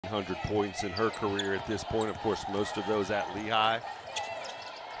100 points in her career at this point. Of course, most of those at Lehigh.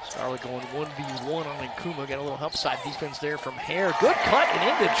 Scarlett going 1v1 on Nkuma. Got a little help side defense there from Hare. Good cut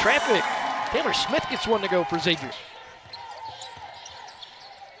and into traffic. Taylor Smith gets one to go for Xavier.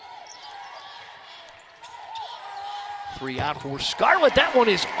 Three out for Scarlett. That one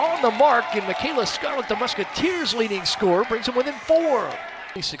is on the mark, and Michaela Scarlett, the Musketeers' leading scorer, brings them within 4.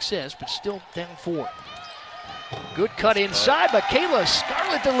 Success, but still down 4. Good cut inside. Michaela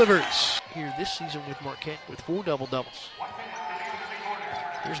Scarlett delivers. Here this season with Marquette with 4 double-doubles.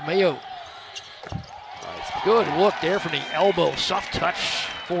 Here's Mayo. Nice. Good look there from the elbow. Soft touch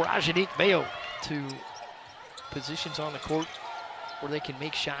for Ajanique Mayo. 2 positions on the court where they can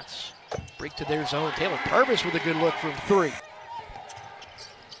make shots. Break to their zone. Taylor Purvis with a good look from 3.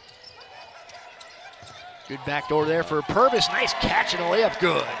 Good backdoor there for Purvis. Nice catch and a layup.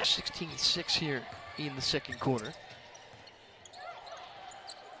 Good. 16-6 here in the second quarter.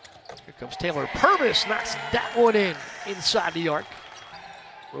 Here comes Taylor Purvis. Knocks that one in inside the arc.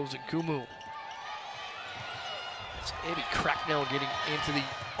 Rose Nkumu. It's Eddie Cracknell getting into the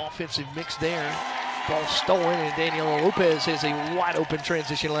offensive mix there. Ball stolen, and Daniela Lopez has a wide open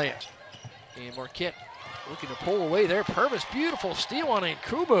transition layup. And Marquette looking to pull away there. Purvis, beautiful steal on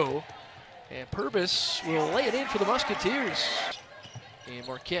Nkumu. And Purvis will lay it in for the Musketeers. And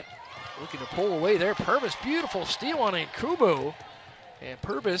Marquette looking to pull away there. Purvis, beautiful steal on Nkumu. And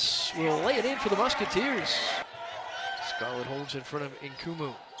Purvis will lay it in for the Musketeers. Scarlett holds in front of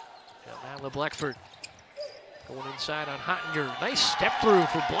Nkumu. Now Nyla Blackford going inside on Hottinger. Nice step through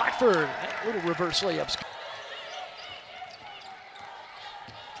for Blackford. That little reverse layup.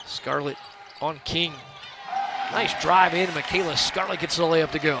 Scarlett on King. Nice drive in. Michaela Scarlett gets the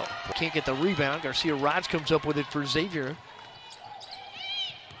layup to go. Can't get the rebound. Garcia Rods comes up with it for Xavier.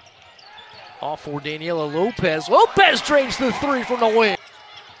 Off for Daniela Lopez. Lopez drains the 3 from the wing.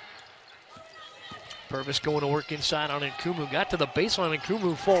 Purvis going to work inside on Nkumu. Got to the baseline.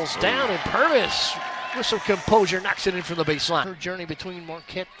 Nkumu falls down, and Purvis, with some composure, knocks it in from the baseline. Her journey between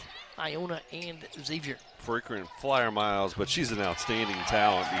Marquette, Iona, and Xavier. Frequent flyer miles, but she's an outstanding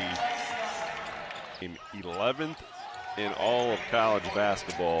talent. The 11th in all of college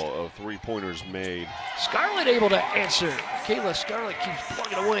basketball of 3-pointers made. Scarlett able to answer. Michaela Scarlett keeps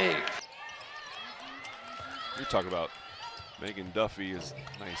plugging away. You talk about Megan Duffy, is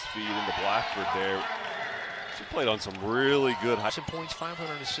nice feed into Blackford there. She played on some really good high points,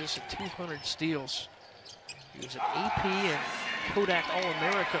 500 assists, and 200 steals. He was an AP and Kodak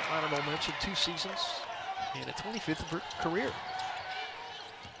All-America honorable mention 2 seasons and a 25th career.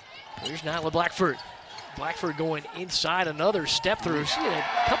 Here's Nyla Blackford. Blackford going inside, another step through. She had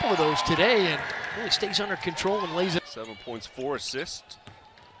a couple of those today and really stays under control and lays it. 7 points, 4 assists.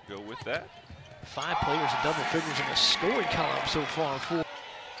 Go with that. 5 players in double figures in the scoring column so far. 4.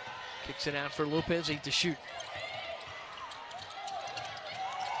 Kicks it out for Lopez, 8 to shoot.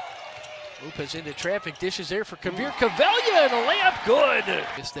 Lopez into traffic, dishes there for Xavier Cavella, and a layup good.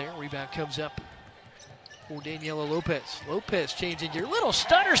 It's there, rebound comes up for Daniela Lopez. Lopez changing gear, little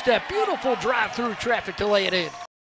stutter step, beautiful drive through traffic to lay it in.